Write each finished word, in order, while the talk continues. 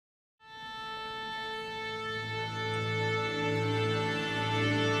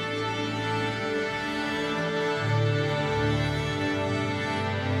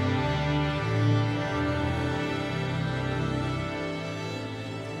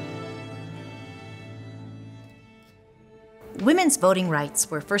Women's voting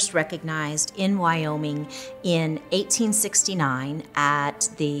rights were first recognized in Wyoming in 1869 at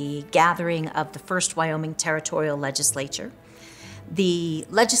the gathering of the first Wyoming Territorial Legislature. The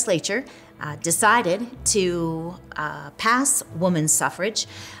legislature decided to pass women's suffrage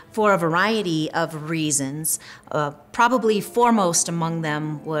for a variety of reasons. Probably foremost among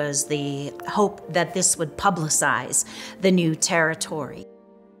them was the hope that this would publicize the new territory.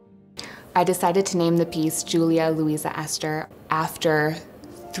 I decided to name the piece Julia Louisa Esther after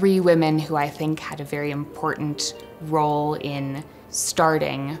three women who I think had a very important role in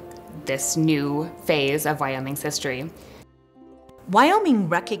starting this new phase of Wyoming's history. Wyoming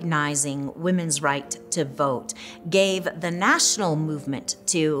recognizing women's right to vote gave the national movement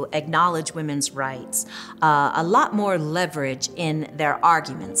to acknowledge women's rights a lot more leverage in their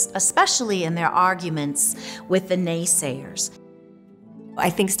arguments, especially in their arguments with the naysayers. I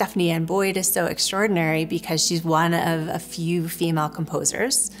think Stephanie Ann Boyd is so extraordinary because she's one of a few female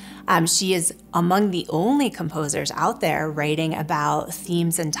composers. She is among the only composers out there writing about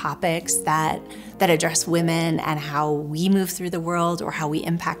themes and topics that address women and how we move through the world, or how we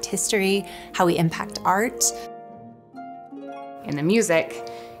impact history, how we impact art. In the music,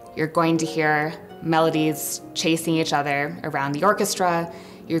 you're going to hear melodies chasing each other around the orchestra.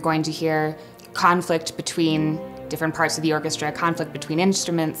 You're going to hear conflict between different parts of the orchestra, conflict between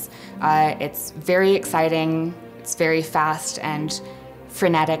instruments. It's very exciting, it's very fast and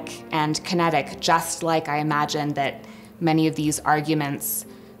frenetic and kinetic, just like I imagine that many of these arguments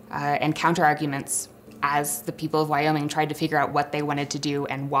and counter-arguments as the people of Wyoming tried to figure out what they wanted to do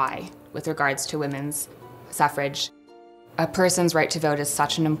and why with regards to women's suffrage. A person's right to vote is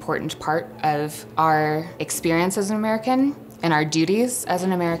such an important part of our experience as an American and our duties as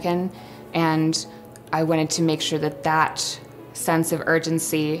an American, and I wanted to make sure that that sense of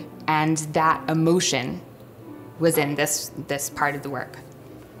urgency and that emotion was in this part of the work.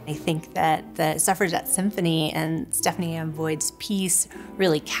 I think that the Suffragette Symphony and Stephanie Ann Boyd's piece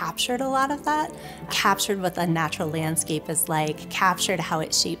really captured a lot of that, captured what the natural landscape is like, captured how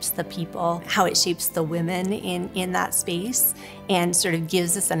it shapes the people, how it shapes the women in that space, and sort of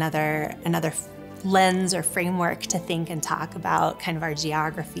gives us another lens or framework to think and talk about kind of our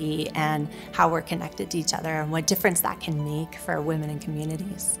geography and how we're connected to each other and what difference that can make for women and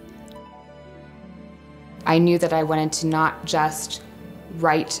communities. I knew that I wanted to not just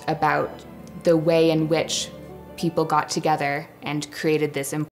write about the way in which people got together and created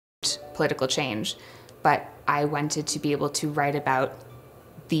this important political change, but I wanted to be able to write about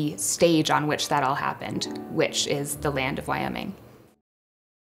the stage on which that all happened, which is the land of Wyoming.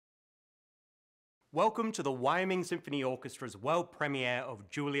 Welcome to the Wyoming Symphony Orchestra's world premiere of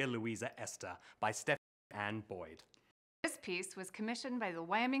Julia Louisa Esther by Stephanie Ann Boyd. This piece was commissioned by the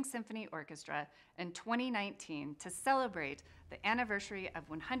Wyoming Symphony Orchestra in 2019 to celebrate the anniversary of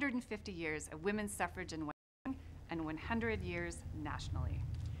 150 years of women's suffrage in Wyoming and 100 years nationally.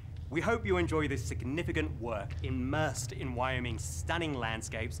 We hope you enjoy this significant work immersed in Wyoming's stunning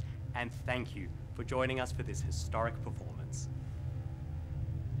landscapes, and thank you for joining us for this historic performance.